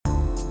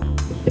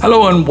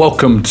Hello and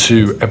welcome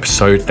to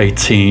episode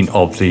 18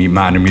 of the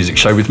Man and Music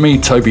Show with me,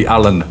 Toby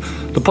Allen,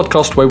 the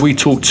podcast where we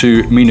talk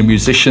to MENA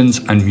musicians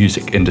and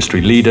music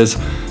industry leaders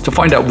to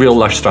find out real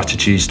life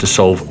strategies to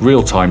solve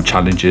real-time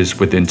challenges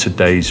within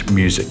today's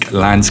music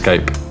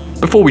landscape.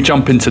 Before we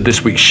jump into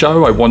this week's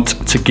show, I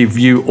want to give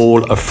you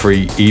all a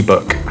free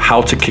ebook,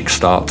 How to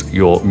Kickstart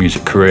Your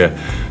Music Career.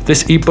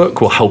 This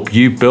ebook will help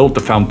you build the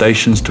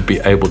foundations to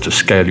be able to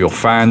scale your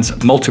fans,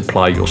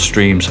 multiply your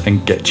streams,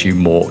 and get you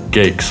more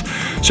gigs.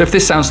 So if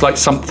this sounds like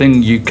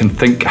something you can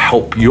think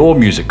help your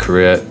music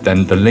career,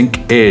 then the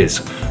link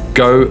is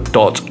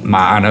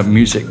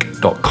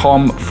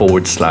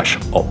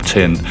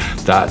go.maanamusic.com/opt-in.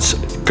 That's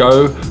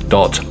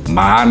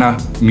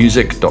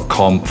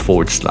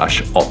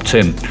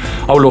go.maanamusic.com/opt-in.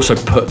 I will also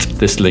put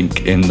this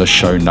link in the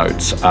show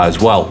notes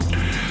as well.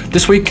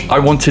 This week, I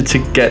wanted to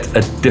get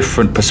a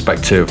different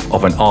perspective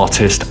of an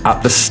artist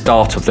at the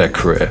start of their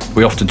career.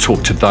 We often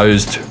talk to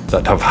those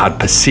that have had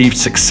perceived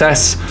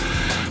success,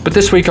 but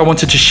this week I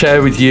wanted to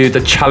share with you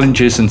the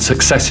challenges and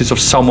successes of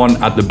someone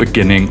at the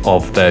beginning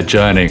of their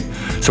journey.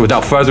 So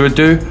without further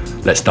ado,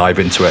 let's dive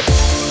into it.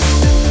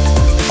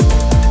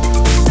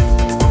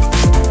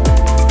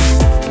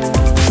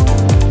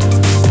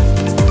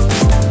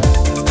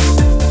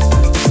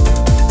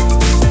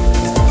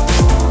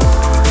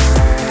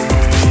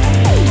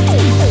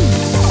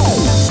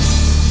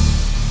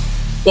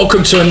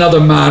 Welcome to another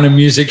Man and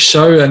Music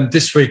Show, and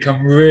this week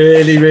I'm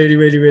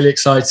really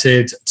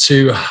excited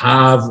to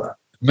have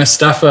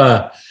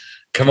Mustafa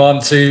come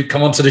on to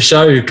the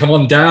show. Come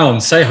on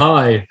down, say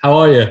hi. How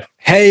are you?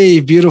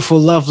 Hey, beautiful,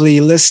 lovely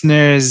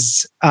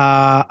listeners.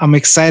 I'm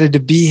excited to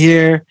be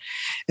here.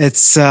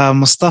 It's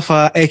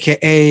Mustafa,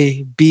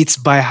 aka Beats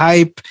by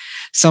Hype.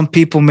 Some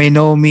people may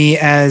know me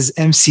as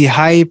MC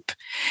Hype.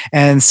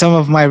 And some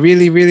of my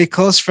really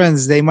close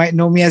friends, they might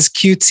know me as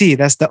QT.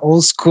 That's the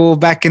old school,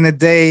 back in the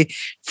day,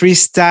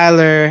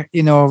 freestyler,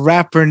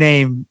 rapper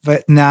name.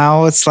 But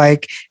now it's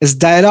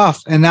died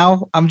off. And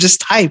now I'm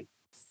just Hype.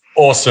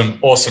 Awesome.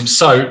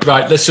 So,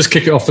 right, let's just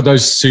kick it off for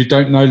those who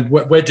don't know.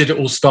 Where did it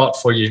all start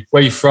for you?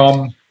 Where are you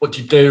from? What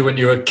did you do when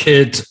you were a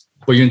kid?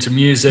 Were you into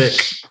music?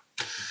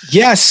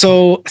 Yeah,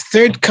 so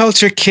third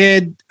culture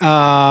kid,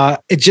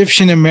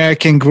 Egyptian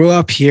American, grew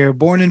up here,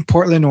 born in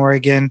Portland,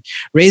 Oregon,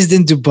 raised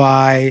in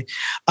Dubai.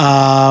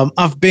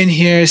 I've been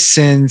here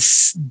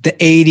since the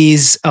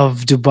 80s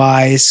of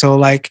Dubai.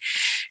 So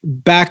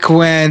back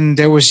when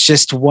there was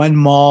just one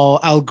mall,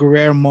 Al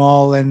Ghurair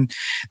Mall, and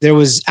there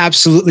was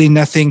absolutely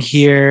nothing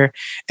here.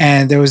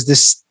 And there was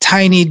this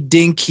tiny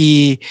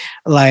dinky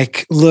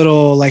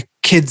little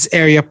kids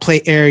area, play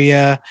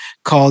area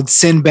called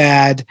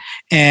Sinbad,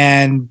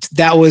 and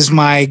that was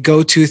my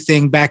go-to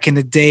thing back in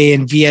the day,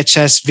 in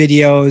VHS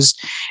videos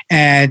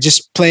and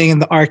just playing in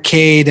the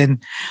arcade.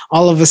 And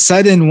all of a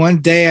sudden one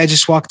day I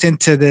just walked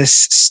into this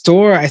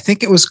store. I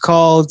think it was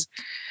called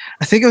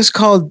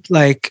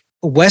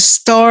West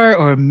Star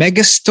or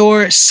Mega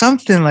Store,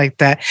 something like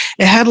that.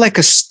 It had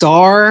a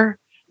star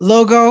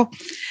logo.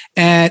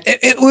 And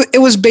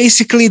it was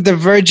basically the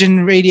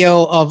Virgin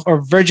Radio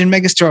or Virgin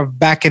Megastore of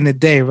back in the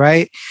day,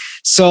 right?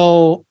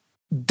 So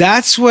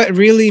that's what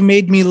really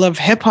made me love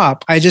hip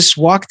hop. I just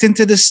walked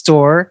into the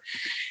store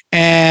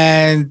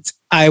and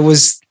I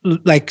was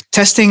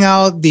testing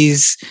out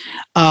these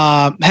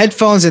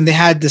headphones, and they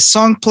had the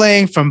song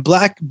playing from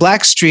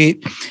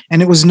Blackstreet,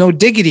 and it was No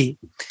Diggity.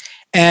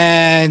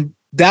 And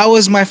that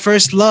was my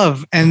first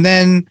love. And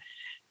then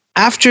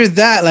after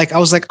that, I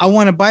was I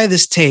want to buy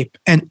this tape.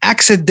 And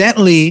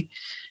accidentally,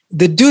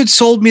 the dude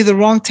sold me the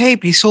wrong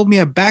tape. He sold me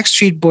a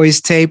Backstreet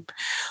Boys tape,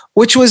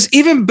 which was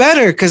even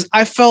better because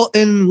I fell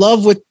in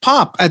love with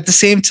pop at the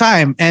same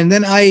time. And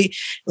then I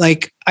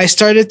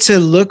started to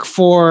look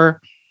for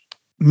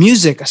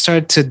music. I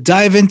started to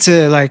dive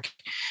into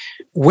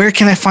where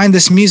can I find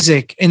this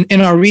music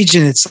in our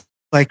region? It's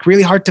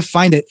really hard to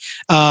find it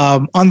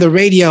on the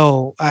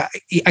radio. I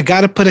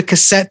got to put a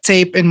cassette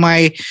tape in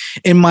my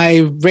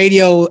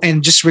radio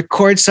and just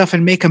record stuff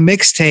and make a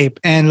mixtape.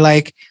 And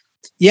I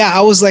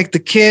was the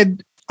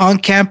kid on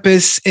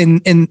campus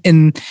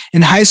in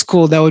high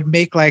school that would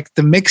make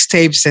the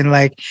mixtapes and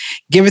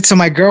give it to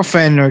my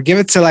girlfriend or give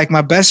it to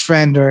my best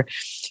friend, or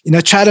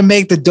try to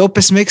make the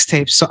dopest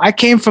mixtapes. So I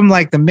came from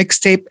the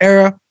mixtape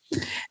era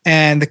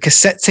and the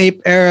cassette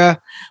tape era,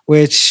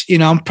 which,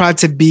 I'm proud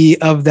to be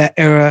of that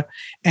era.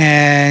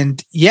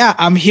 And yeah,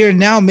 I'm here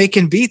now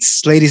making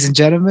beats, ladies and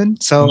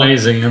gentlemen. So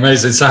amazing.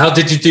 So how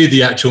did you do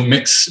the actual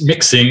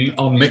mixing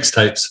on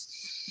mixtapes?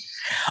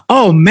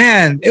 Oh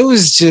man, it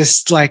was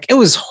just it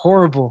was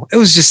horrible. It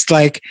was just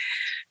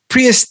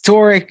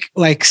prehistoric,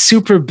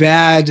 super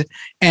bad.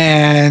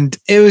 And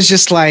it was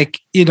just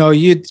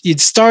you'd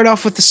start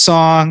off with the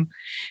song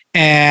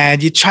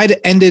and you try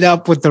to end it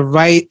up with the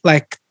right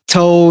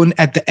tone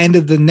at the end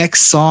of the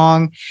next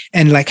song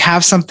and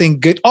have something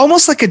good,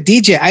 almost like a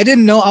DJ. I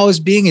didn't know I was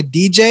being a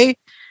DJ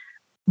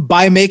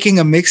by making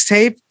a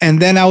mixtape.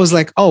 And then I was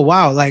oh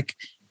wow,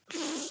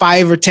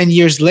 5 or 10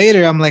 years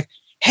later, I'm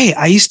hey,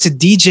 I used to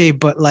DJ,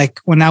 but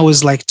when I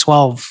was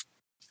 12.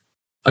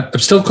 I'm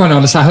still trying to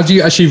understand, how do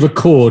you actually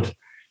record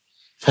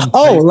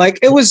Oh, like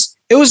it was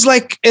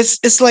like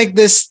it's like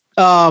this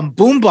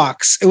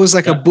boombox. It was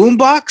like a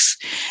boombox,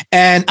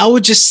 and I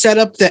would just set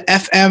up the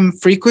FM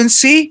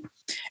frequency.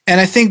 And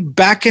I think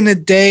back in the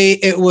day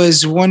it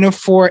was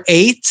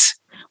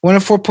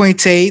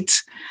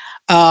 104.8.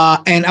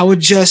 And I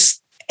would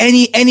just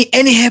any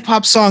hip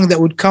hop song that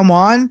would come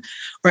on,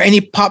 or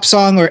any pop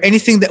song or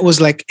anything that was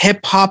like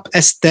hip hop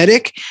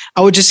aesthetic,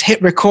 I would just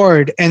hit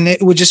record and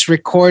it would just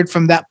record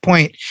from that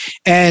point.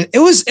 And it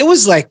was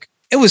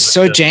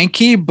so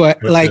janky,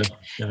 but like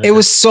it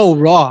was so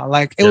raw.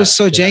 Like it was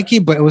so janky,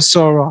 but it was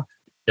so raw.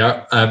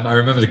 Yeah. I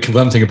remember the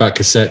one thing about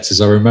cassettes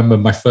is I remember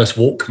my first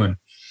Walkman,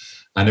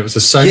 and it was a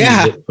Sony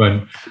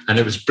Walkman, and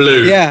it was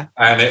blue. Yeah.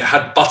 And it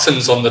had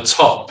buttons on the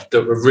top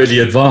that were really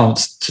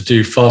advanced to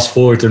do fast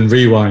forward and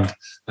rewind.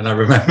 And I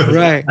remember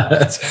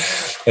that.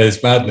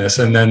 It's madness.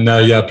 And then,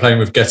 playing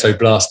with Ghetto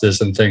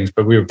Blasters and things.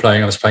 But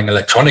I was playing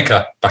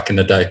electronica back in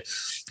the day.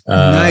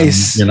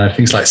 Nice.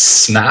 Things like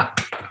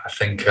Snap, I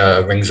think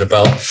rings a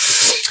bell.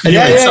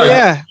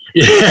 Anyway,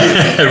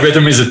 yeah.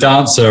 Rhythm is a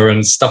Dancer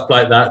and stuff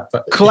like that.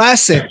 But,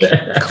 classic.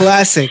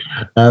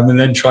 And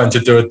then trying to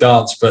do a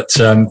dance, but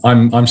I'm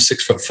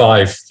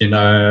 6'5", and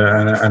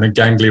a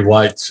gangly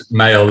white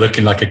male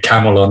looking like a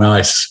camel on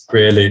ice.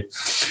 Really.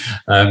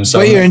 So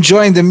but you're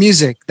enjoying the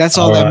music. That's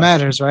all that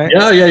matters, right?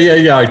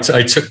 Yeah. I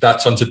took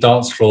that onto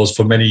dance floors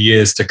for many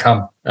years to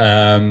come.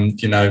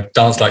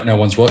 Dance like no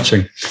one's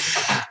watching.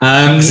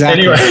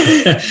 Exactly.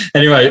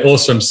 Anyway,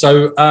 awesome.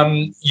 So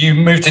you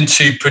moved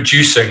into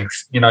producing.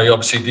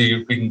 Obviously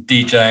you've been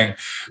DJing,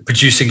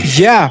 producing.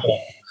 Yeah.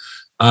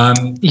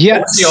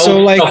 So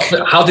like,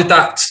 how did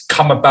that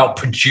come about?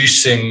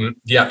 Producing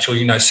the actual,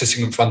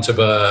 sitting in front of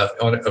I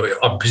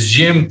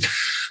presume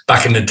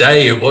back in the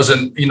day it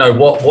wasn't.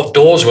 What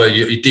DAWs were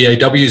you?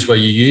 DAWs were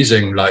you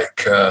using?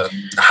 Like,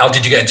 how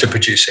did you get into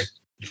producing?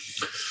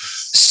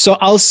 So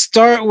I'll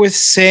start with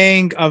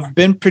saying I've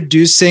been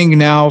producing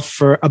now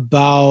for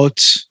about,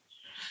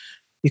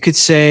 you could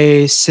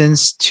say,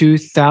 since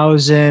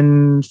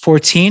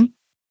 2014.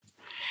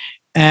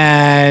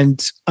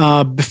 And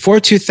before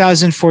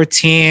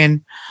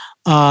 2014,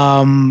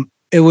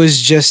 it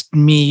was just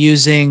me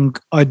using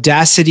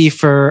Audacity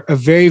for a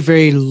very,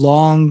 very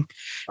long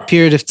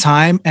period of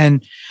time.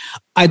 And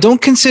I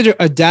don't consider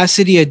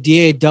Audacity a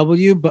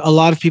DAW, but a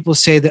lot of people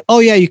say that, oh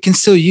yeah, you can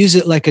still use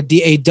it like a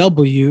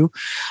DAW.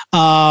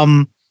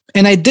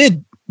 And I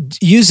did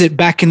use it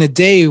back in the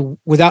day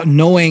without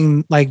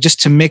knowing, like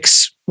just to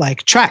mix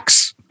like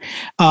tracks,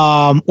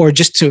 or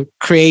just to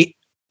create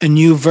a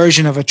new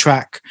version of a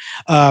track,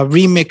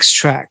 remix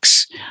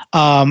tracks.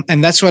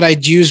 And that's what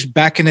I'd use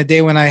back in the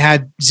day when I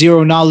had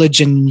zero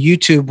knowledge and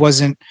YouTube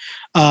wasn't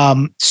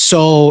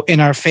so in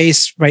our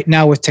face right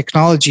now with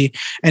technology,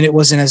 and it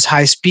wasn't as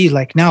high speed.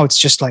 Like now it's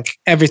just like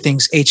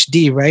everything's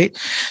HD, right?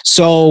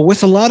 So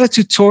with a lot of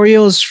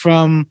tutorials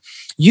from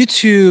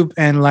YouTube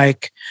and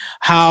like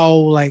how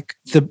like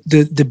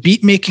the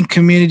beat making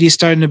community is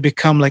starting to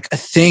become like a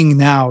thing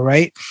now,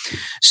 right?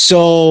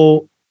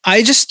 So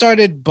I just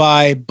started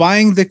by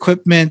buying the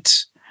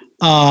equipment,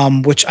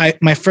 which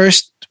my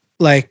first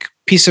like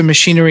piece of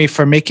machinery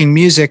for making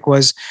music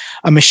was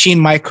a Machine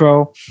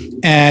Micro.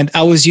 And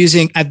I was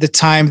using at the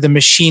time the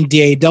Machine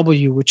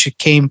DAW, which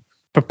came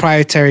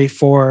proprietary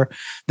for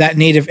that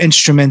Native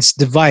Instruments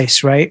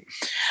device, right?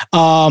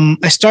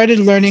 I started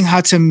learning how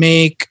to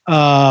make,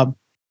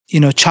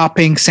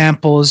 chopping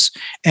samples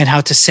and how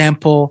to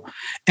sample.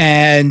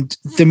 And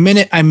the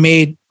minute I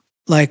made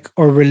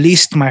or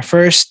released my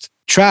first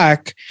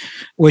track,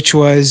 which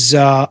was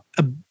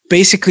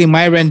basically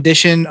my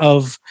rendition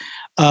of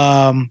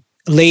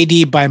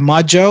Lady by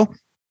Majo,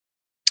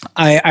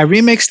 I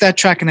remixed that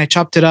track and I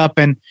chopped it up,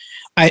 and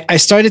I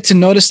started to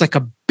notice like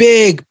a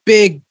big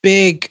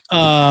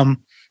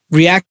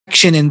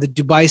reaction in the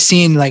Dubai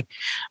scene. Like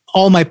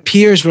all my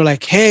peers were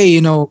like, hey,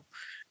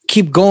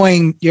 keep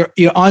going. You're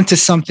onto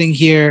something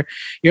here.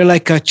 You're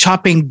like a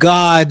chopping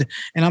god.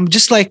 And I'm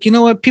just like, you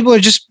know what? People are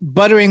just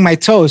buttering my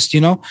toast,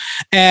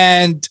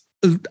 And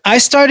I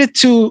started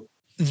to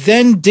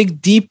then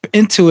dig deep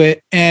into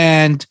it,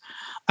 and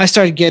I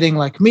started getting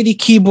like MIDI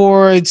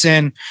keyboards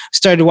and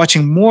started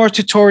watching more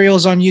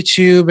tutorials on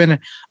YouTube. And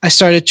I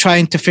started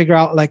trying to figure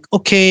out like,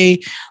 okay,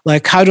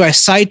 like how do I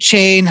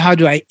sidechain? How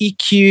do I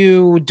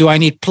EQ? Do I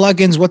need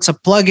plugins? What's a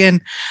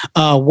plugin?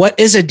 What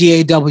is a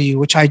DAW?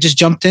 Which I just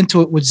jumped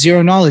into it with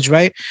zero knowledge,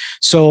 right?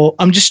 So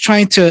I'm just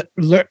trying to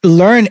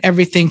learn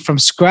everything from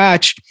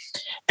scratch.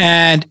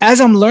 And as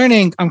I'm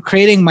learning, I'm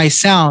creating my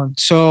sound.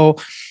 So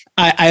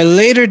I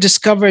later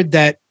discovered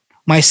that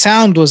my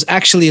sound was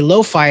actually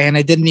lo-fi, and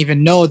I didn't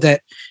even know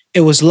that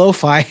it was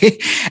lo-fi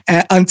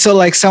until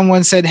like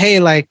someone said, hey,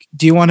 like,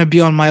 do you want to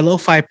be on my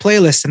lo-fi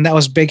playlist? And that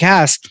was Big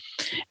Hass.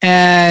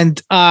 And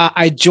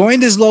I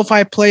joined his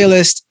lo-fi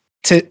playlist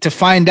to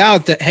find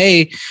out that,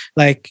 hey,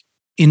 like,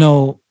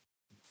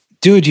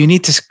 dude, you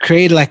need to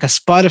create like a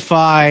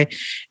Spotify,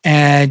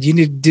 and you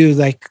need to do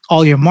like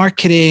all your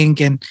marketing.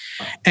 And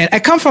I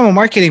come from a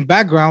marketing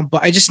background,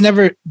 but I just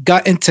never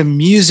got into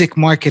music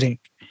marketing.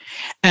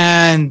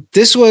 And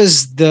this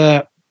was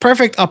the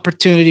perfect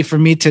opportunity for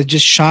me to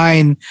just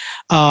shine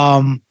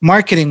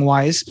marketing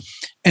wise.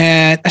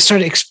 And I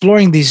started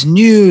exploring these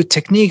new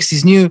techniques,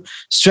 these new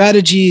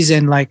strategies,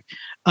 and like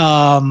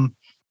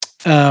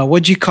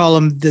what do you call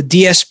them? The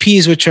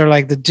DSPs, which are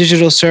like the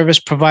digital service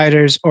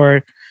providers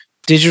or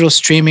digital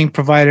streaming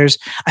providers.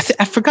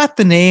 I forgot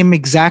the name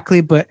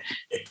exactly, but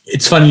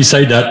it's funny you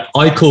say that.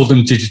 I call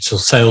them digital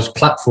sales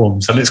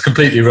platforms, and it's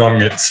completely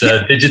wrong. It's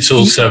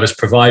digital service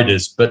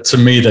providers, but to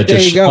me, they're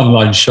just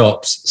online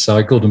shops. So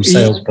I call them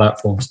sales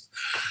platforms.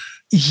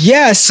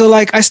 Yeah. So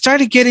like I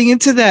started getting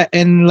into that,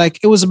 and like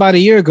it was about a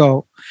year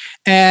ago,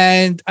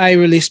 and I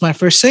released my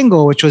first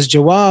single, which was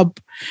Jawab.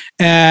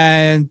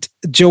 And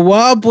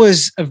Jawab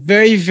was a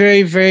very,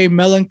 very, very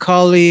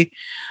melancholy,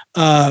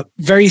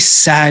 very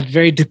sad,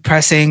 very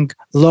depressing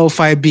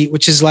lo-fi beat,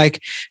 which is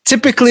like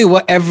typically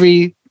what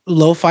every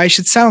lo-fi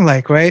should sound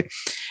like, right?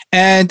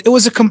 And it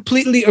was a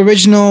completely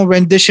original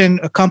rendition,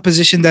 a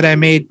composition that I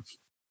made.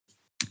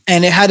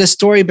 And it had a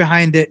story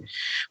behind it,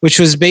 which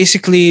was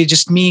basically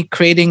just me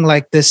creating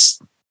like this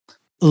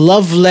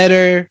love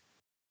letter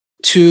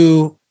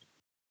to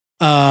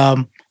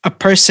a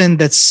person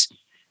that's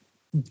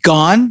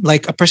gone,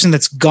 like a person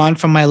that's gone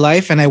from my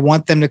life, and I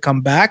want them to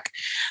come back.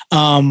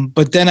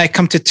 But then I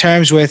come to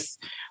terms with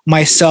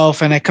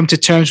myself, and I come to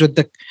terms with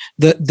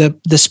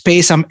the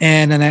space I'm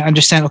in, and I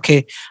understand,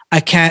 okay, I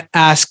can't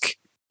ask,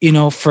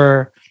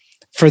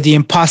 for the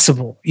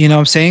impossible, you know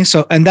what I'm saying?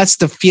 So, and that's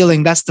the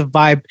feeling, that's the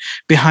vibe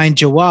behind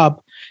Jawab.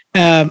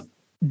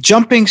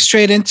 Jumping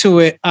straight into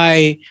it,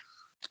 I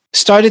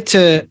started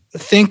to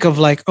think of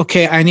like,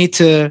 okay, I need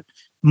to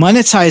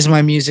monetize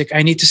my music.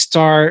 I need to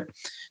start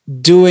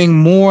doing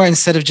more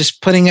instead of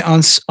just putting it on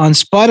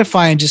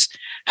Spotify and just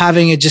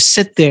having it just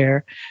sit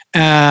there,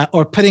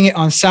 or putting it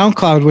on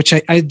SoundCloud, which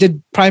I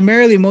did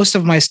primarily. Most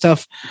of my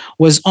stuff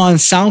was on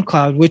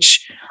SoundCloud,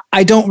 which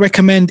I don't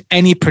recommend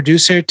any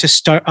producer to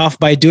start off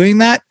by doing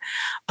that.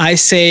 I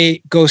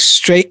say go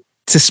straight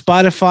to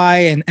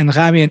Spotify and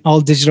Rami and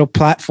all digital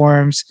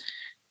platforms,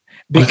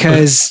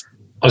 because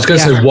I was going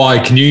to say why.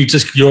 Can you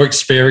just your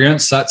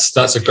experience?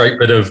 That's a great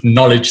bit of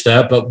knowledge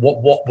there. But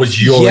what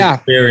was your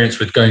experience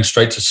with going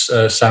straight to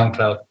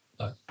SoundCloud?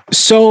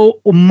 So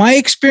my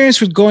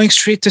experience with going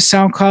straight to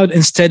SoundCloud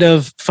instead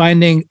of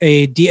finding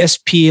a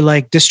DSP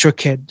like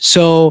DistroKid.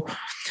 So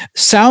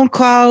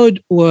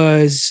SoundCloud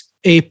was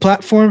a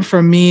platform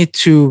for me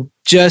to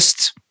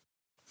just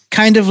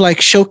kind of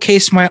like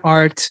showcase my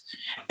art.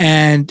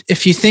 And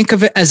if you think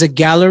of it as a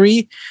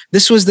gallery,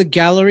 this was the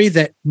gallery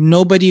that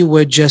nobody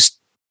would just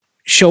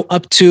show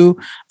up to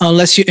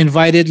unless you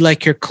invited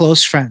like your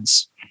close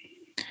friends.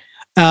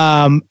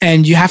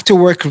 And you have to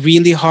work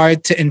really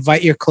hard to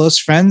invite your close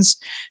friends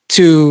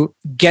to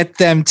get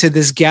them to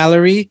this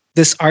gallery,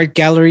 this art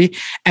gallery.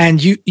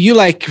 And you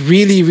like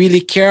really,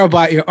 really care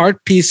about your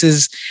art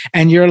pieces,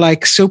 and you're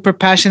like super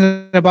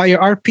passionate about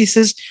your art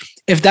pieces.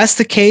 If that's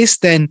the case,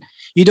 then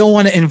you don't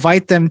want to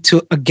invite them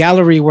to a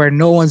gallery where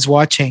no one's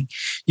watching.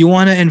 You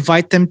want to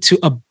invite them to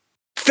a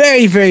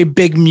very, very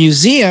big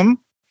museum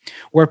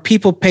where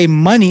people pay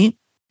money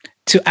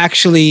to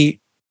actually,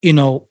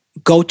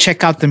 go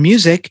check out the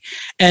music.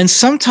 And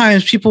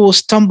sometimes people will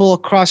stumble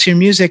across your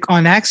music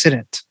on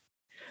accident,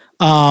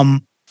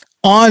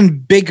 on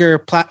bigger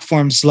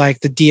platforms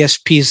like the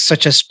DSPs,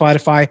 such as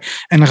Spotify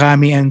and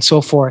Rami and so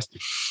forth.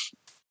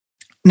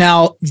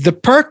 Now, the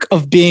perk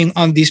of being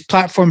on these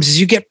platforms is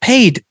you get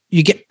paid.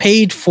 You get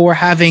paid for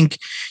having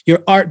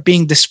your art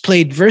being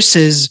displayed,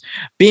 versus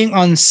being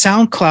on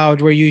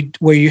SoundCloud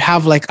where you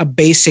have like a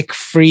basic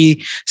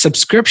free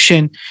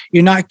subscription.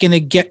 You're not going to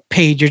get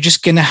paid. You're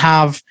just going to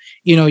have,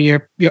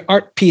 your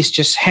art piece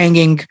just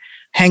hanging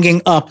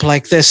up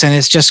like this, and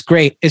it's just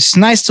great. It's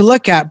nice to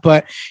look at,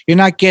 but you're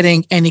not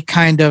getting any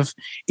kind of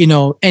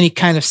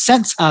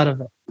sense out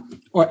of it,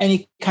 or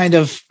any kind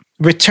of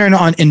return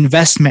on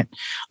investment.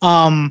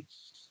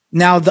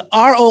 Now the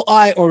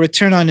ROI, or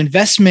return on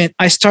investment,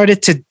 I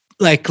started to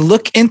like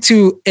look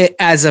into it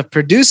as a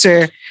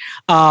producer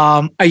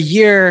a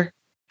year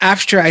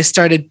after I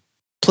started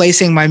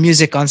placing my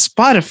music on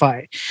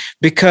Spotify,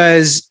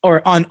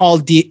 or on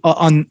the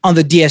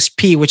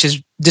DSP, which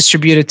is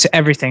distributed to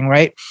everything,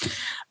 right?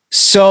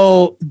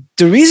 So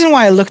the reason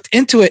why I looked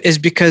into it is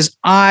because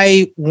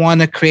I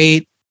want to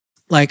create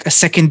like a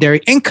secondary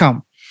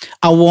income.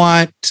 I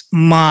want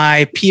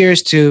my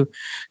peers to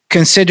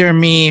consider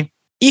me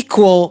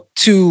equal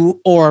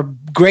to or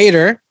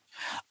greater.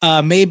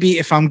 Maybe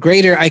if I'm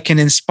greater, I can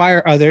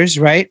inspire others,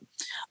 right?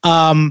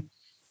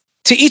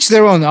 To each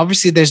their own.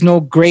 Obviously, there's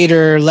no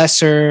greater,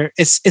 lesser.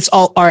 It's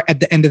all art at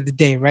the end of the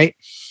day, right?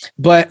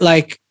 But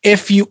like,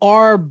 if you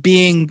are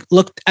being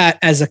looked at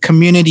as a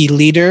community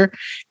leader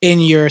in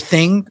your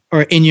thing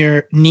or in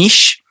your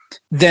niche,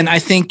 then I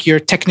think you're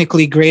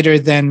technically greater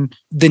than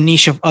the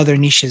niche of other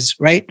niches,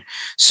 right?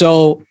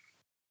 So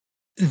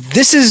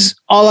this is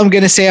all I'm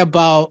going to say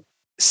about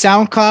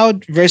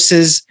SoundCloud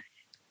versus,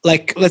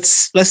 like,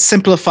 let's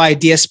simplify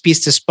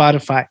DSPs to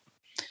Spotify.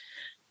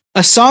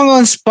 A song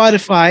on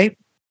Spotify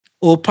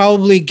will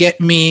probably get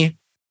me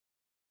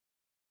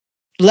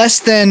less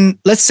than,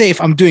 let's say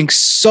if I'm doing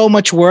so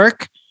much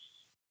work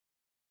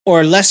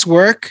or less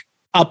work,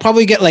 I'll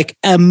probably get like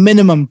a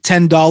minimum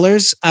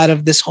 $10 out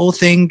of this whole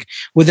thing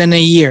within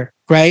a year,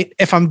 right?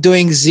 If I'm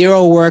doing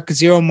zero work,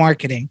 zero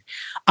marketing,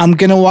 I'm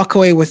going to walk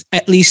away with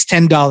at least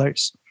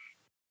 $10.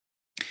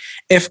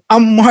 If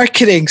I'm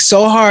marketing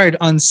so hard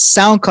on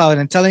SoundCloud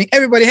and telling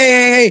everybody,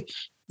 hey,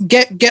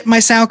 get my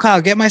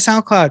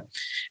SoundCloud.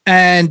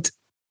 And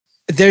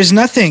there's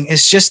nothing.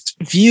 It's just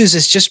views.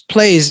 It's just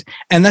plays.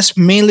 And that's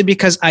mainly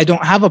because I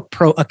don't have a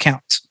pro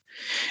account.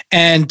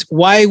 And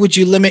why would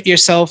you limit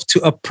yourself to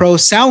a pro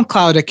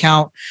SoundCloud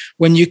account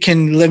when you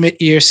can limit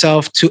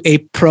yourself to a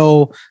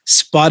pro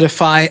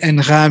Spotify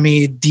and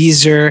Rami,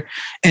 Deezer,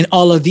 and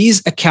all of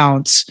these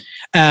accounts?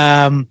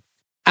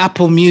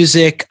 Apple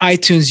Music,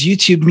 iTunes,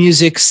 YouTube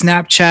Music,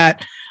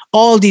 Snapchat,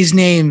 all these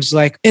names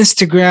like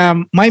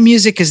Instagram. My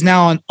music is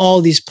now on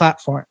all these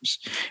platforms,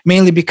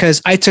 mainly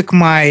because I took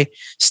my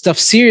stuff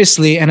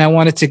seriously and I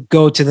wanted to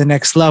go to the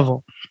next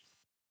level.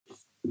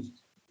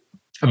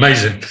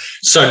 Amazing.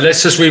 So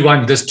let's just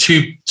rewind. There's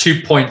two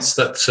points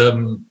that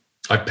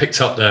I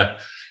picked up there.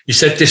 You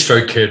said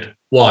DistroKid.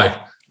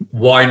 Why?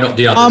 Why not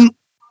the others?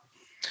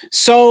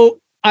 So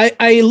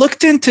I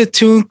looked into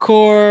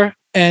TuneCore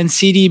and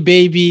CD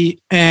Baby,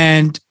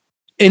 and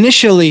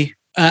initially,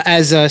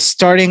 as a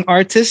starting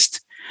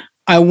artist,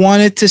 I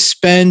wanted to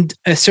spend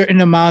a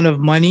certain amount of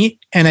money,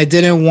 and I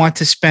didn't want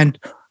to spend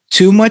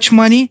too much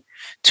money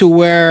to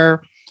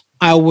where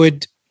I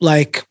would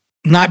like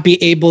not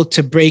be able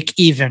to break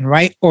even,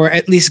 right? Or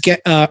at least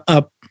get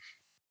a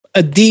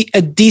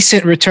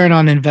decent return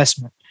on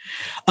investment.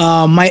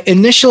 My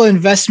initial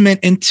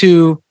investment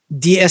into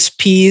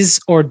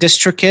DSPs or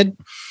DistroKid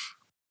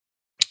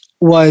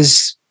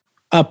was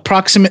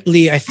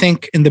approximately, I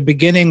think in the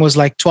beginning was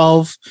like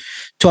 $12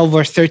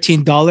 or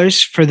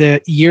 $13 for the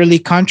yearly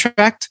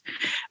contract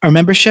or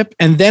membership.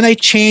 And then I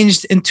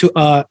changed into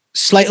a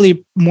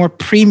slightly more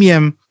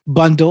premium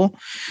bundle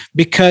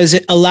because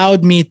it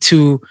allowed me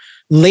to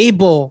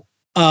label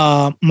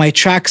my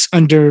tracks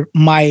under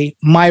my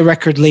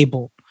record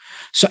label.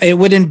 So it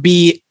wouldn't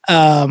be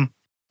a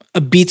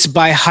Beats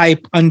by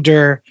Hype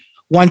under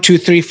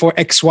 1234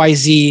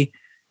 XYZ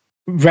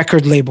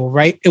record label,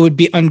 right? It would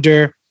be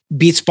under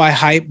Beats by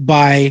Hype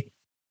by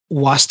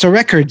Wasta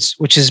Records,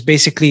 which is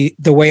basically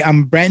the way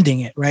I'm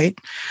branding it, right?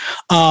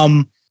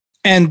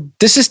 And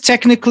this is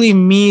technically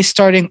me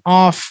starting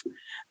off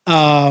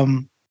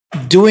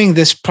doing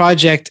this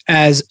project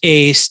as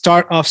a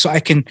start off so I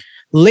can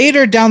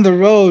later down the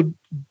road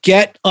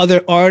get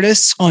other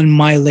artists on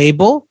my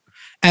label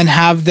and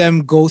have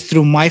them go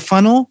through my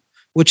funnel,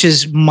 which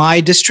is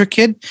my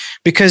DistroKid.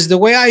 Because the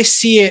way I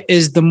see it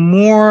is the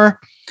more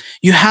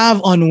you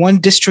have on one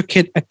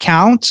DistroKid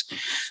account,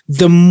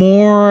 the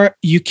more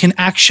you can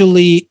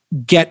actually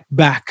get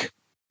back.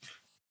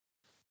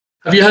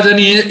 Have you had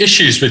any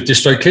issues with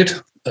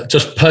DistroKid,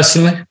 just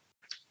personally?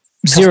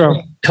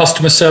 Zero.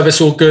 Customer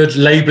service all good?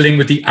 Labeling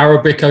with the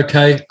Arabic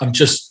okay? I'm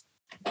just...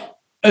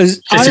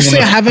 honestly,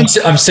 I haven't...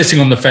 I'm sitting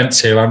on the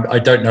fence here. I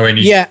don't know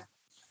any... Yeah.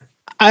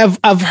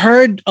 I've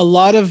heard a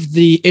lot of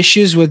the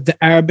issues with the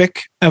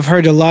Arabic. I've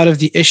heard a lot of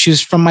the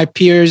issues from my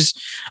peers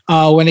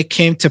when it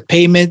came to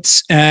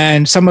payments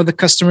and some of the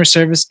customer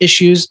service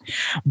issues.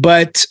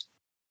 But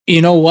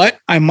you know what?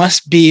 I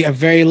must be a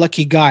very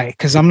lucky guy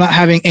because I'm not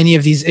having any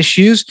of these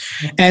issues.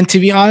 And to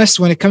be honest,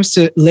 when it comes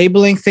to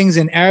labeling things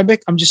in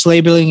Arabic, I'm just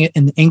labeling it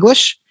in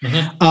English.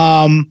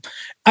 Mm-hmm.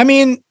 I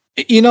mean,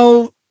 you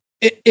know,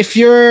 if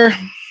you're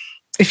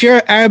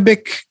an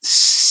Arabic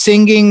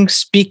singing,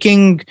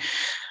 speaking,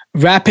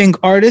 rapping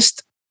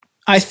artist,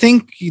 I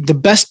think the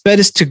best bet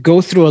is to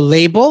go through a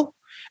label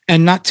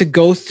and not to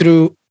go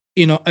through,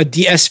 you know, a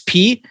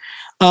DSP.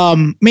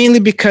 Mainly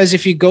because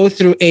if you go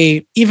through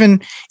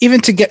even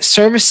to get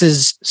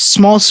services,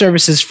 small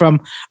services from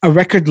a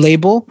record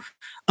label,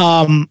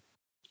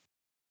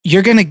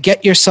 you're going to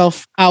get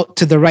yourself out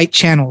to the right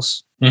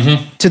channels,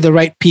 mm-hmm. to the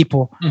right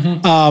people,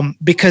 mm-hmm.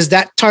 Because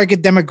that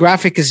target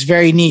demographic is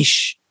very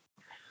niche.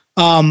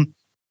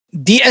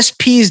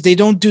 DSPs, they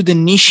don't do the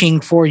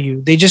niching for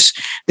you. They just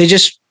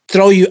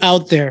throw you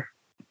out there,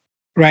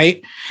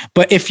 right?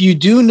 But if you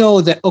do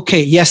know that,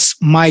 okay, yes,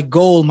 my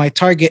goal, my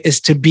target is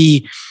to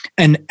be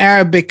an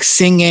Arabic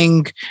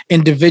singing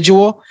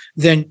individual,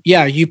 then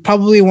yeah, you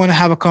probably want to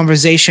have a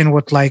conversation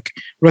with like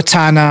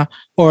Rotana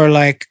or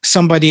like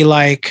somebody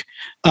like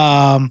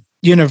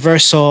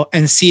Universal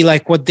and see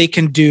like what they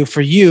can do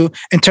for you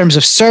in terms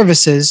of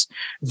services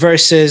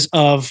versus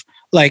of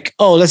like,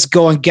 oh, let's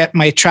go and get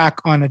my track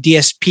on a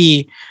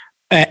DSP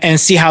and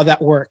see how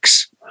that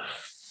works.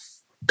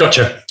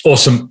 Gotcha.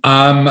 Awesome.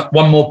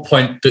 One more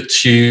point that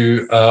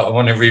I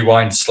want to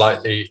rewind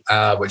slightly,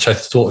 which I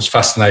thought was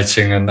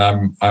fascinating, and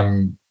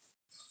I'm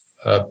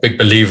a big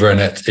believer in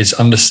it, is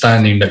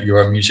understanding that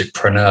you're a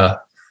musicpreneur,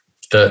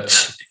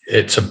 that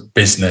it's a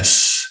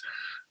business.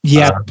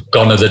 Yeah.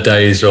 Gone are the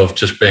days of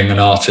just being an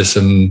artist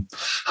and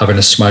having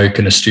a smoke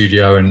in a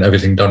studio and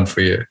everything done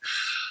for you.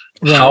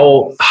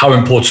 Right. How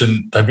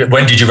important,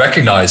 when did you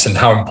recognize and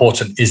how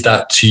important is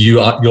that to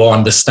you, your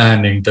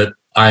understanding that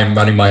I'm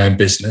running my own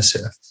business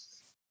here.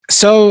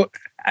 So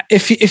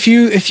if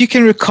you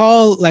can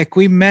recall, like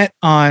we met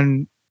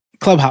on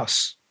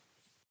Clubhouse.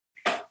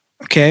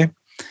 Okay.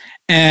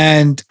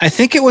 And I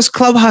think it was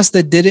Clubhouse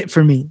that did it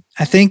for me.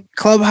 I think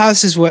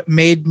Clubhouse is what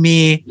made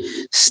me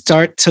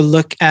start to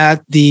look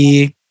at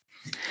the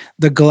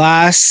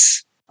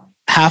glass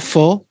half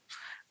full.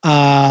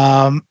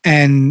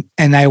 And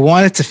I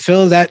wanted to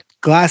fill that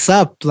glass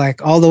up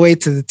like all the way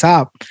to the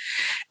top.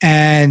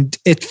 And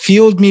it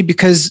fueled me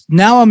because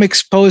now I'm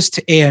exposed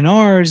to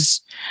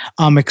A&Rs.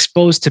 I'm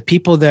exposed to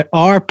people that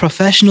are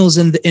professionals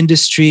in the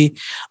industry.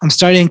 I'm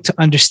starting to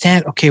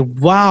understand, okay,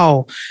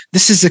 wow,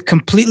 this is a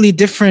completely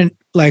different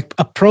like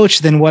approach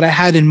than what I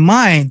had in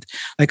mind.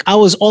 Like I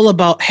was all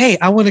about, hey,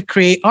 I want to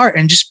create art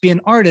and just be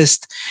an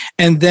artist.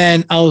 And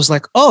then I was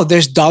like, oh,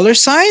 there's dollar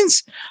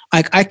signs.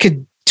 Like I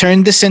could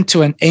turn this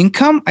into an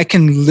income. I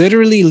can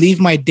literally leave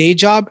my day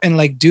job and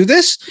like do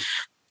this.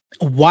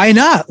 Why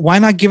not? Why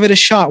not give it a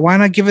shot? Why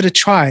not give it a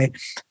try?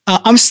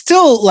 I'm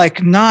still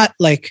like not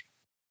like,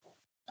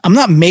 I'm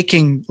not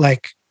making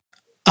like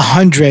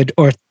 $100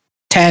 or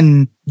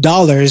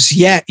 $10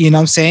 yet, you know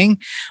what I'm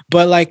saying?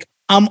 But like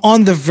I'm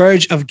on the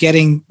verge of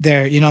getting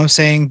there, you know what I'm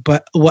saying?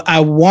 But what I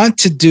want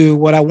to do,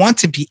 what I want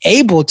to be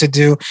able to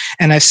do,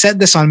 and I've said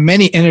this on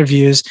many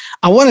interviews,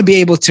 I want to be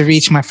able to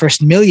reach my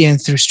first million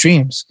through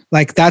streams.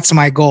 Like that's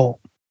my goal.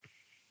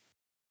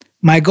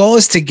 My goal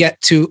is to get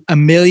to a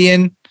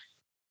million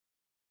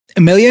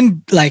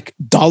like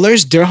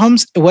dollars,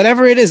 dirhams,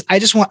 whatever it is. I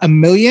just want 1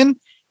 million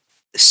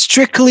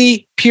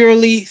strictly,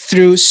 purely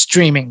through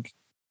streaming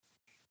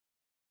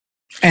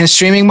and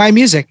streaming my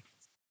music.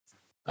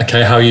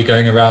 Okay, how are you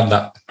going around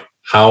that?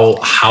 How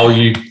are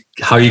you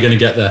going to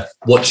get there?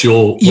 What's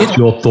your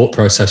thought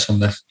process on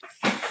this?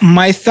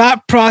 My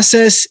thought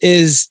process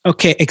is,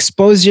 okay,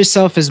 expose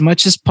yourself as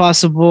much as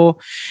possible.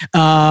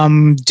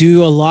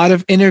 Do a lot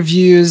of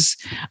interviews,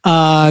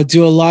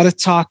 do a lot of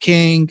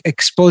talking,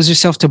 expose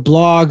yourself to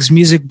blogs,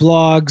 music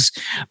blogs,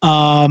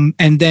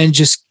 and then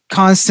just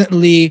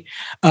constantly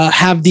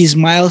have these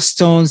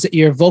milestones that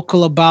you're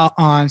vocal about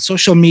on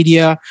social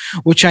media,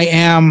 which I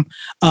am.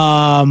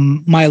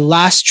 My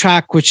last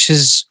track, which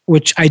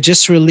I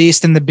just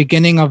released in the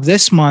beginning of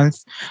this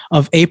month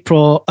of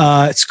April,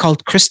 it's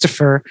called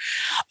Christopher.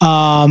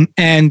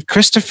 And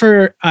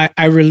Christopher,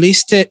 I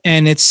released it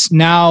and it's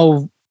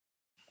now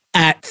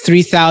at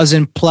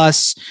 3,000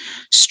 plus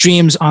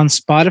streams on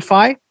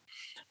Spotify.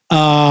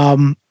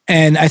 And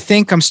I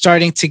think I'm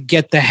starting to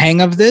get the hang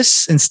of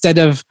this instead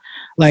of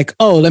like,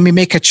 oh, let me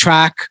make a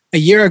track a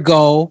year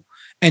ago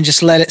and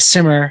just let it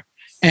simmer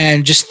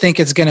and just think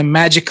it's going to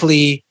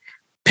magically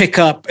pick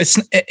up.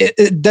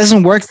 It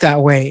doesn't work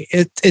that way.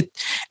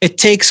 It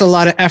takes a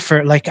lot of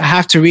effort. Like I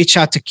have to reach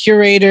out to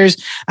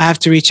curators. I have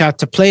to reach out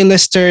to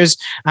playlisters.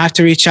 I have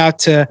to reach out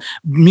to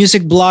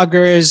music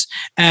bloggers.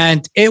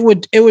 And it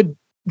would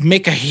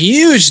make a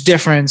huge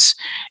difference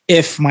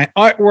if my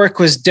artwork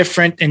was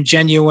different and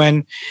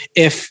genuine.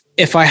 If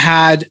I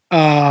had,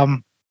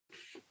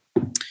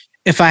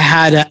 if I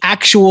had an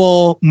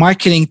actual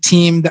marketing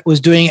team that was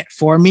doing it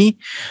for me,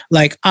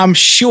 like I'm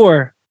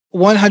sure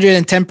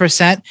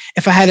 110%,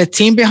 if I had a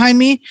team behind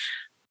me,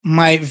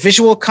 my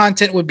visual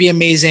content would be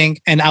amazing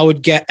and I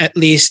would get at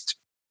least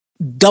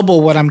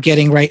double what I'm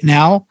getting right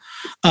now,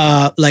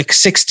 like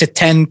 6 to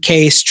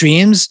 10K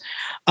streams,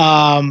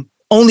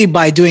 only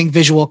by doing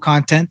visual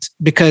content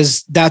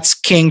because that's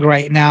king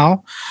right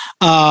now.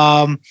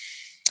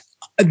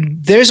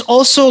 There's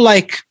also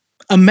like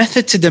a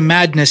method to the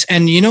madness.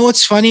 And you know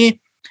what's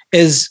funny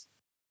is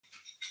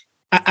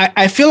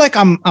I feel like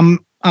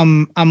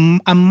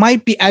I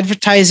might be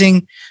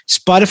advertising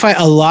Spotify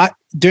a lot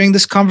during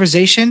this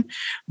conversation,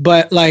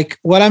 but like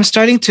what I'm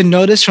starting to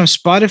notice from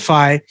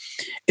Spotify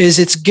is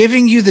it's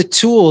giving you the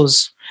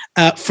tools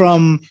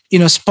from,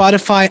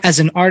 Spotify as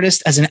an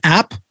artist, as an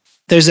app.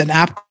 There's an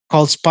app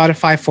called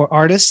Spotify for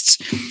Artists.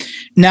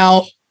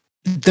 Now,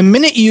 the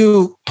minute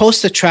you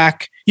post a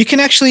track, you can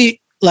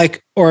actually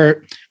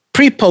or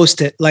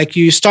pre-post it, like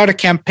you start a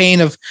campaign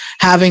of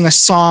having a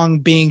song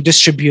being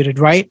distributed,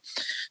 right?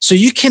 So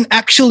you can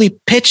actually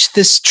pitch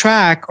this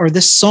track or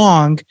this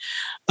song,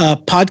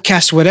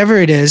 podcast, whatever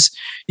it is,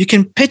 you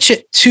can pitch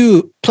it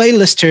to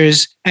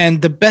playlisters,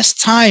 and the best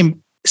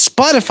time,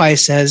 Spotify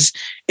says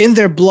in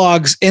their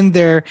blogs, in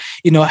their,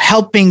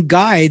 helping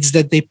guides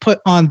that they put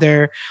on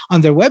their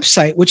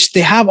website, which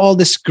they have all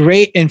this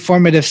great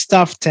informative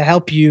stuff to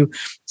help you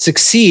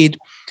succeed.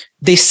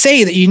 They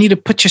say that you need to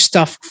put your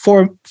stuff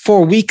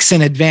 4 weeks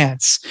in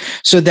advance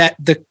so that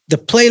the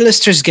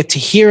playlisters get to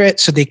hear it,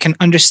 so they can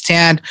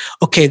understand,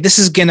 okay, this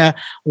is going to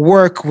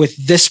work with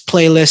this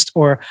playlist,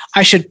 or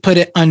I should put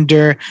it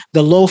under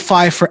the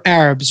lo-fi for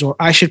Arabs, or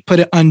I should put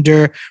it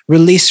under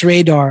release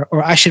radar,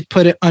 or I should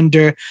put it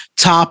under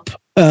top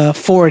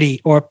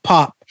 40 or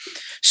pop.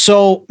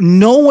 So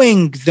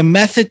knowing the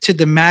method to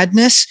the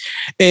madness,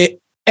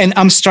 and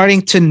I'm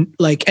starting to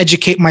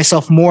educate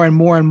myself more and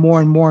more and more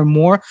and more and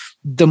more.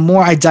 The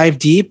more I dive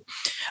deep,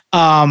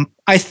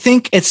 I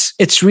think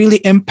it's really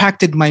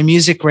impacted my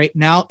music right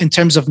now in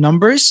terms of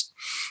numbers.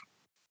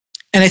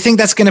 And I think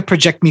that's going to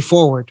project me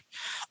forward.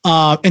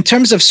 In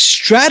terms of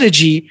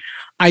strategy,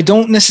 I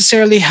don't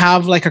necessarily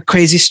have like a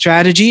crazy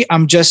strategy.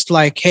 I'm just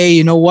like, hey,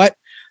 you know what?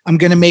 I'm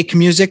going to make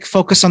music,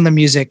 focus on the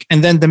music.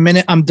 And then the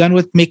minute I'm done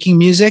with making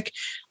music,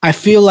 I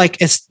feel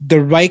like it's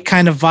the right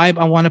kind of vibe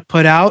I want to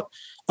put out.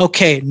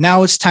 Okay,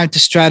 now it's time to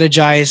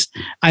strategize.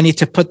 I need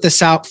to put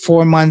this out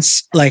 4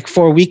 months, like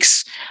 4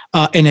 weeks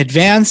in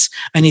advance.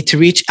 I need to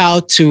reach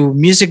out to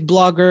music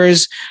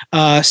bloggers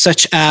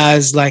such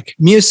as like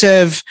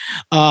Musive.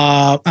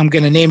 I'm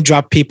going to name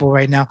drop people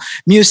right now.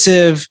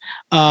 Musive,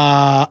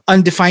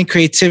 Undefined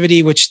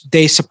Creativity, which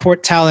they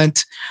support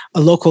talent,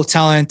 local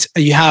talent.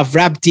 You have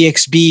Rap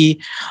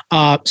DXB.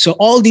 So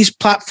all these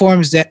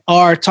platforms that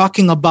are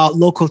talking about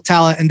local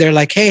talent, and they're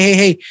like,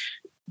 hey,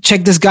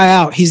 check this guy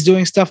out. He's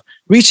doing stuff.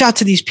 Reach out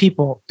to these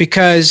people,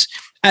 because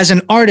as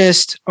an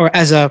artist or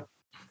as a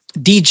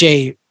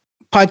DJ,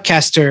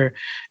 podcaster,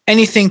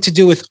 anything to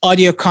do with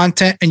audio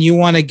content, and you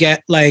want to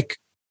get like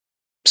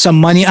some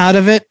money out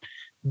of it,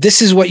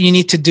 this is what you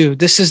need to do.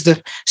 This is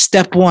the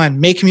step one.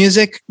 Make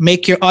music,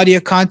 make your audio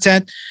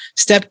content.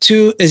 Step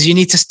 2 is you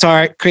need to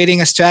start creating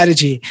a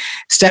strategy.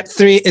 Step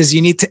 3 is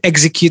you need to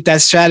execute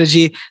that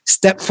strategy.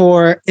 Step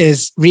 4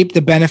 is reap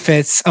the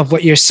benefits of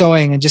what you're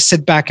sowing and just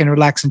sit back and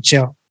relax and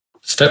chill.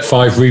 Step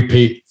 5,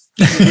 repeat.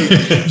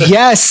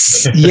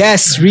 Yes,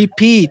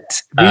 repeat.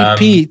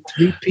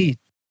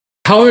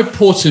 How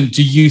important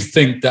do you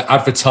think that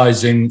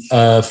advertising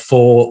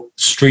for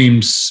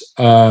streams,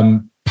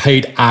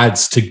 paid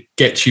ads to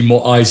get you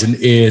more eyes and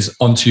ears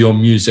onto your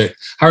music?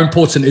 How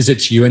important is it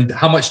to you, and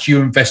how much do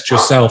you invest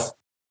yourself?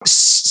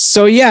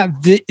 So yeah,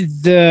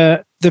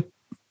 the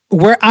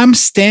where I'm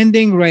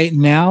standing right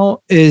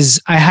now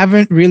is I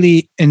haven't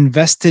really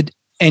invested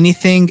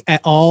anything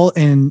at all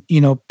in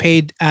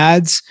paid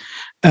ads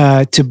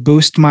to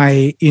boost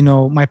my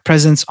my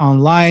presence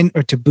online,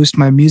 or to boost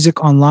my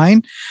music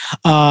online,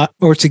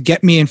 or to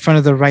get me in front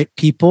of the right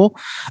people.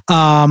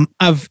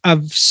 I've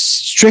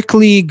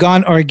strictly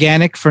gone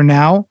organic for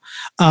now,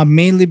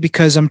 mainly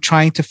because I'm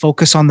trying to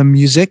focus on the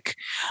music.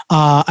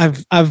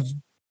 I've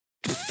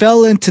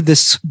fell into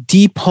this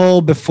deep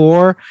hole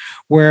before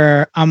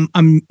where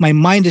my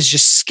mind is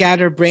just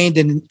scatterbrained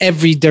in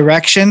every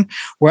direction,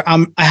 where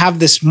I have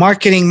this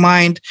marketing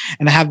mind,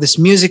 and I have this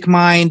music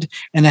mind,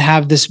 and I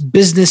have this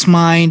business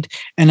mind,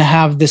 and I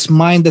have this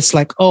mind that's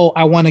like, oh,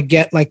 I want to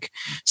get like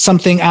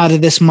something out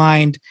of this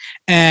mind.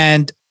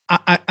 And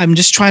I'm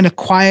just trying to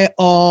quiet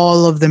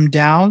all of them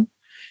down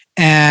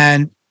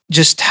and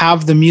just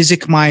have the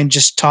music mind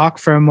just talk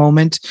for a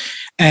moment,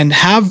 and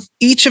have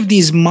each of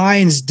these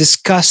minds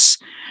discuss,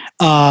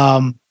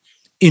 have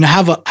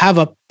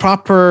a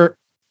proper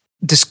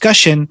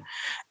discussion.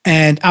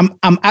 And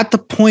I'm at the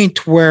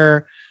point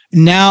where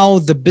now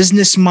the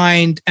business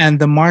mind and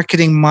the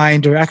marketing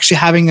mind are actually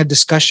having a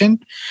discussion,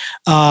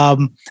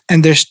 and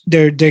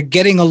they're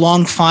getting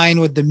along fine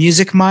with the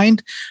music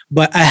mind,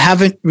 but I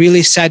haven't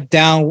really sat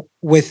down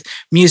with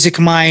music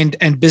mind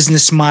and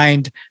business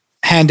mind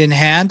hand in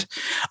hand,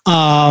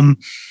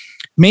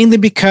 mainly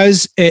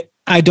because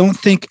I don't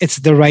think it's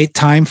the right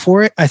time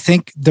for it. I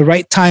think the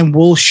right time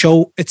will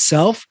show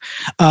itself,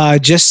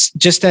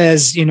 just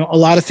as a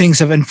lot of things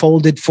have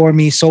unfolded for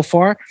me so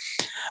far.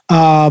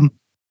 And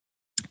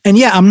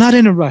yeah, I'm not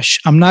in a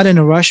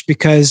rush.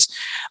 Because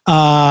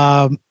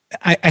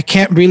I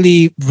can't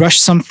really rush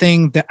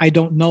something that I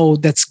don't know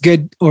that's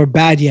good or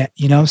bad yet.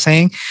 You know what I'm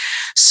saying?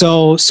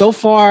 So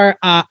far,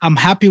 I'm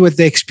happy with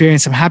the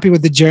experience. I'm happy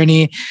with the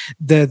journey.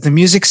 The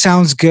music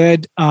sounds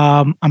good.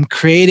 I'm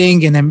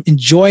creating and I'm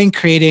enjoying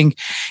creating.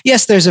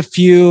 Yes, there's a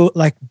few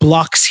like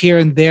blocks here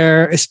and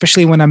there,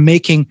 especially when I'm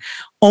making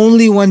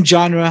only one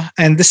genre.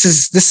 And this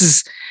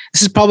is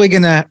probably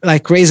gonna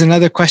like raise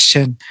another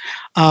question.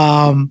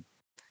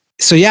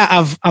 So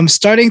yeah, I'm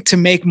starting to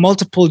make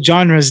multiple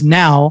genres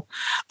now,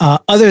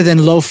 other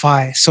than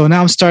lo-fi. So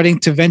now I'm starting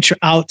to venture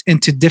out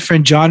into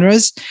different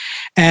genres,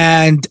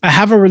 and I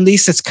have a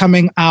release that's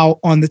coming out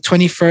on the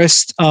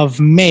 21st of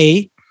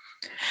May,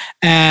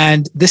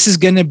 and this is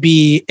going to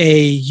be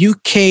a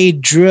UK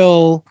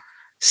drill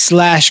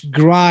 /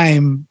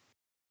 grime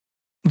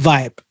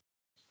vibe,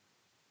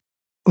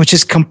 which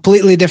is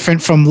completely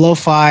different from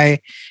lo-fi,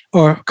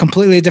 or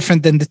completely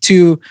different than the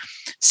two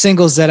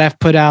singles that I've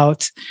put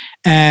out.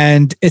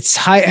 And it's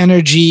high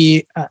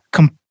energy,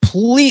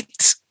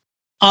 complete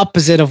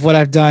opposite of what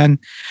I've done.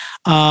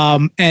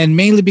 And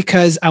mainly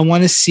because I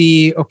want to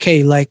see,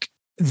 okay, like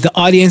the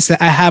audience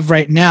that I have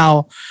right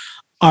now,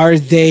 are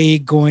they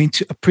going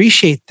to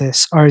appreciate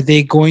this? Are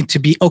they going to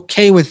be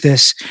okay with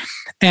this?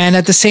 And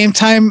at the same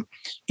time,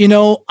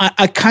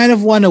 I kind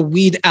of want to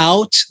weed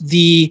out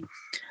the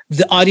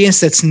audience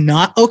that's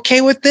not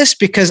okay with this,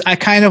 because I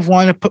kind of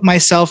want to put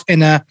myself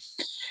in a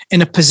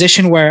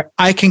position where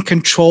I can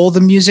control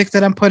the music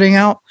that I'm putting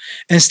out,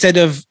 instead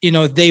of,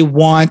 they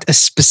want a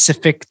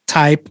specific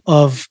type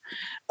of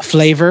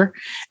flavor.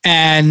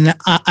 And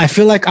I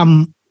feel like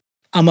I'm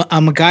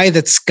a guy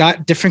that's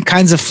got different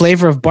kinds of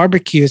flavor of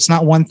barbecue. It's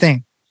not one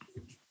thing.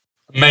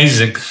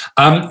 Amazing.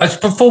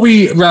 Before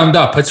we round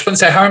up, I just want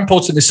to say, how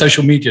important is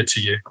social media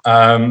to you?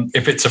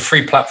 If it's a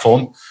free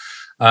platform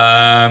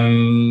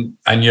and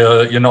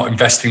you're not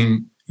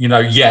investing,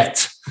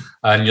 yet,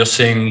 and you're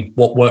seeing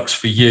what works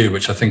for you,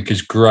 which I think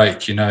is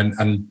great,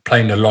 and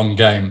playing a long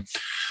game.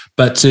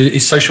 But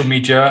is social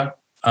media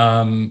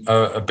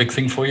a big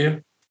thing for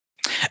you?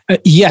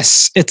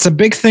 Yes, it's a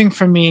big thing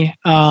for me.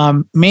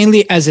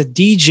 Mainly as a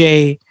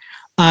DJ,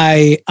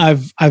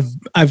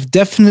 I've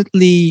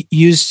definitely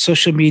used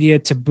social media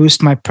to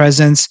boost my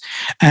presence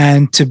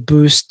and to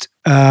boost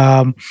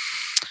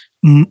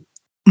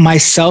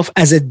myself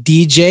as a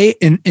DJ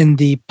in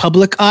the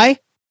public eye.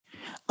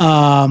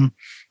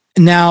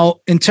 Now,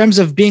 in terms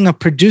of being a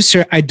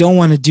producer, I don't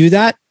want to do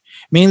that,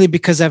 mainly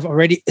because I've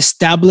already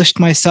established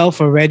myself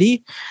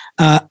already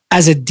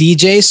as a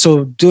DJ.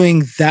 So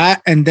doing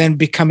that and then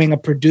becoming a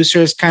producer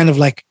is kind of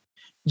like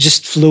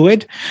just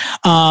fluid.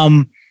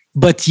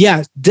 But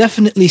yeah,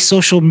 definitely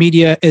social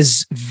media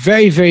is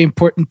very, very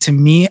important to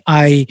me.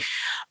 I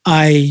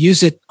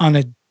use it on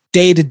a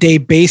day-to-day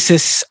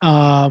basis.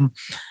 When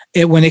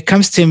it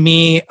comes to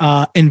me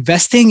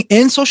investing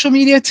in social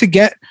media to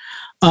get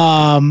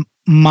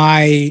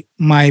my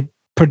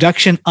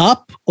production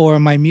up or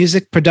my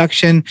music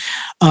production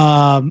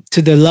to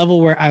the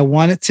level where I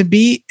want it to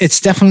be, it's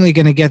definitely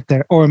going to get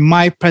there. Or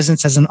my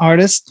presence as an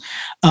artist,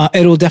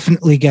 it will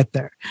definitely get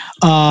there.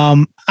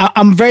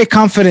 I'm very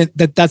confident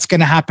that that's going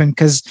to happen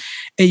because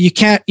you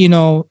can't,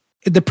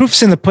 the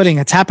proof's in the pudding.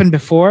 It's happened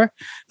before.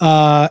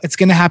 It's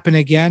going to happen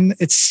again.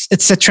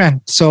 It's a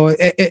trend. So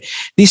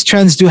these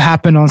trends do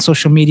happen on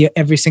social media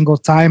every single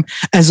time,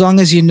 as long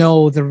as you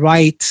know the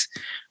right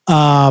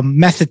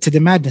method to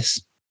the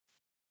madness.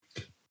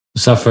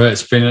 Safer,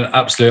 it's been an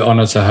absolute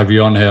honor to have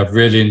you on here. I've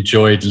really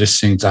enjoyed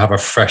listening to have a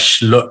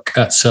fresh look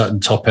at certain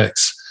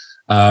topics.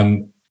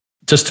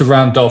 Just to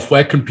round off,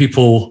 where can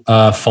people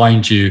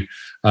find you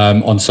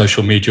on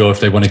social media, or if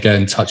they want to get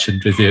in touch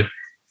with you?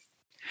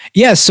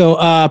 Yeah,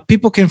 so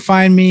people can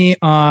find me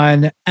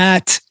on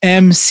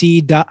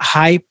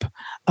 @mc.hype,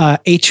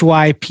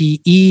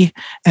 HYPE,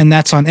 and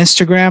that's on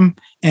Instagram.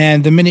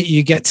 And the minute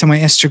you get to my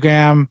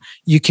Instagram,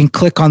 you can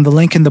click on the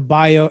link in the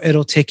bio.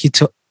 It'll take you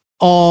to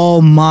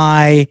all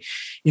my,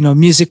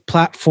 music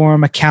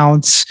platform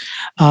accounts.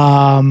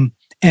 And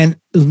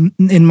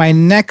in my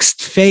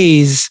next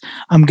phase,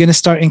 I'm going to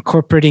start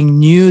incorporating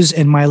news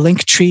in my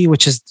link tree,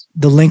 which is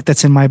the link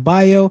that's in my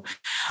bio,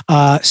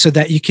 so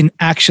that you can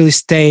actually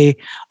stay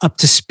up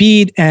to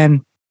speed.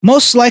 And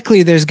most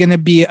likely there's going to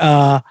be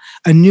a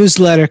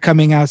newsletter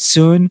coming out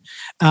soon.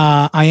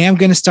 I am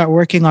going to start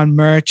working on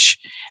merch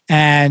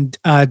and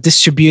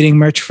distributing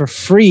merch for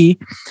free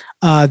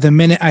the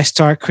minute I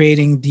start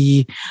creating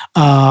the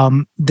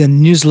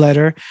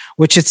newsletter,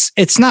 which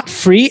it's not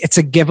free, it's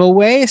a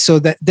giveaway. So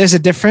that there's a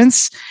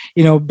difference,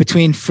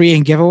 between free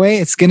and giveaway.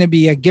 It's going to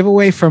be a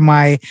giveaway for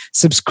my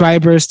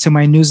subscribers to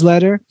my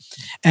newsletter.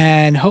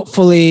 And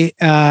hopefully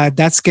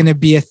that's going to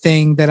be a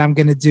thing that I'm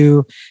going to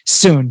do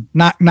soon,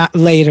 not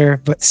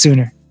later, but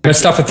sooner.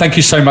 Mustafa, thank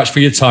you so much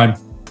for your time.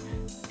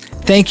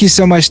 Thank you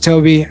so much,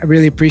 Toby. I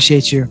really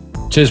appreciate you.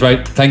 Cheers,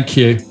 mate. Thank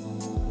you.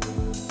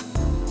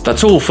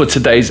 That's all for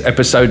today's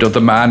episode of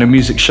the Man and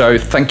Music Show.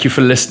 Thank you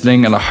for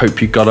listening, and I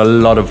hope you got a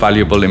lot of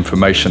valuable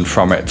information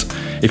from it.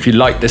 If you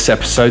liked this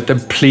episode, then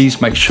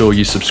please make sure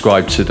you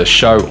subscribe to the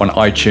show on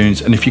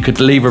iTunes, and if you could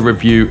leave a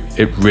review,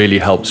 it really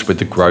helps with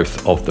the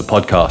growth of the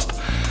podcast.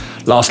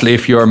 Lastly,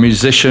 if you're a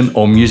musician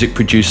or music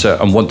producer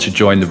and want to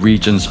join the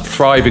region's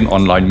thriving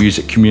online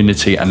music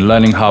community and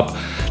learning hub,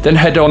 then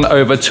head on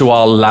over to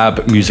our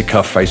Lab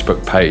Musica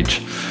Facebook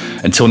page.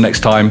 Until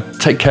next time,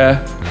 take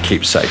care,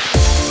 keep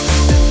safe.